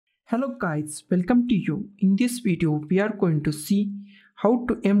Hello guys, welcome to you. In this video, we are going to see how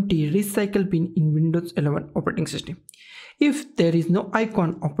to empty recycle bin in Windows 11 operating system. If there is no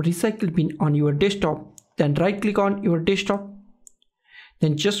icon of recycle bin on your desktop, then right click on your desktop.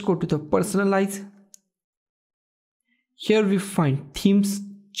 Then just go to the personalize. Here we find themes.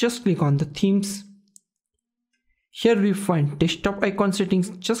 Just click on the themes. Here we find desktop icon settings.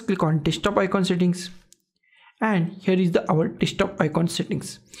 Just click on desktop icon settings. And here is our desktop icon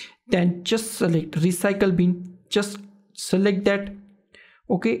settings. Then just select recycle bin. Just select that.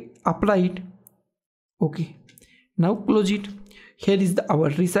 Okay, apply it. Okay, now close it. Here is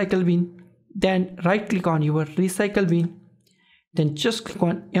our recycle bin. Then right click on your recycle bin. Then just click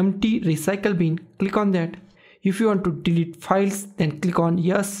on empty recycle bin. Click on that. If you want to delete files, then click on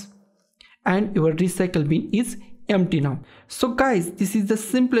yes, and your recycle bin is empty now. So guys, this is the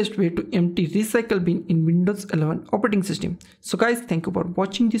simplest way to empty recycle bin in Windows 11 operating system. So guys, thank you for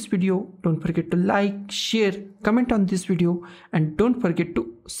watching this video. Don't forget to like, share, comment on this video, and don't forget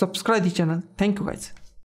to subscribe the channel. Thank you guys.